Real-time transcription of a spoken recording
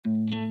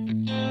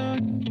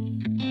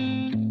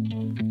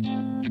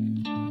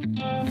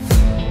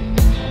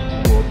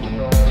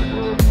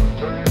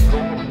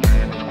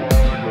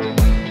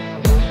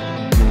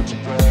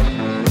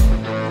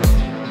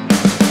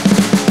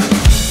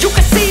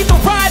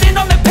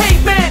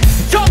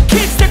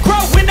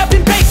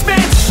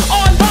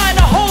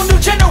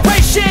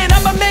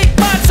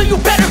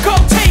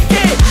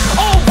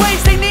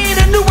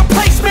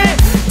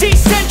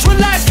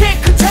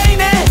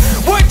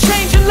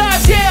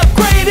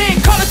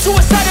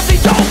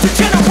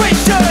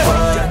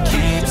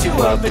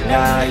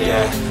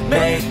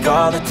make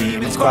all the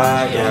demons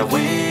quiet. Yeah,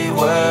 we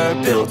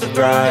were built to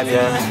thrive,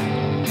 yeah.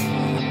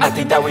 I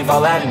think that we've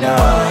all had enough.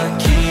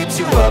 What keeps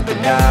you up at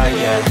night,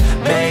 yeah.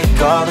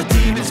 Make all the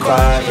demons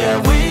quiet, yeah.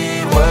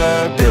 We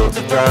were built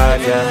to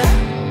thrive, yeah.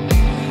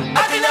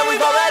 I think that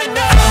we've all had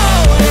enough.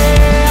 Oh,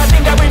 yeah, I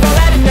think that we've all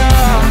had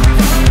enough.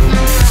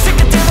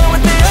 Sick of dealing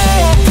with the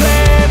old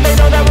plan. They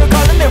know that we're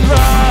calling it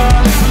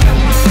wrong.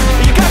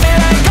 You got me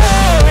like,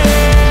 oh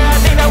yeah, I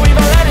think that we've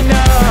all had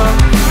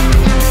enough.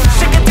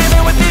 Sick of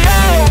dealing with the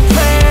old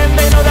plan.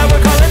 They know that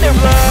we're calling it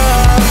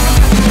wrong.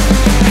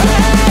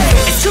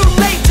 Hey, it's too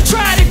late to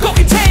try to go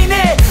contain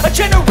it. A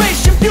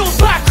generation fueled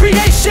by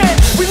creation.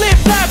 We live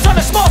lives on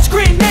a small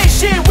screen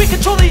nation. We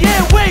control the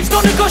airwaves,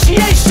 no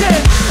negotiation.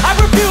 I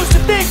refuse to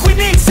think we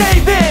need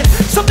saving.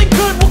 Something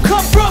good will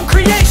come from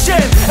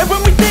creation. And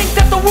when we think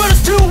that the world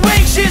is too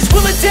anxious,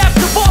 we'll adapt,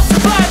 evolve,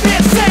 survive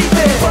and save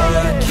it.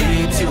 What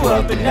keeps you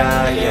up at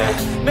night, yeah.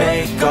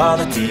 Make all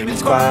the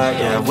demons quiet,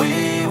 yeah.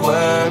 We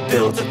were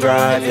built to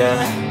thrive, yeah.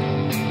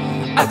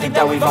 I think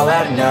that we've all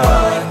had enough.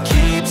 What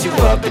keeps you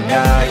up at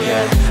night,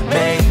 yeah.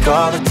 Make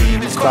all the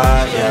demons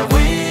quiet, yeah.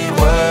 We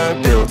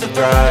were built to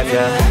thrive,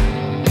 yeah.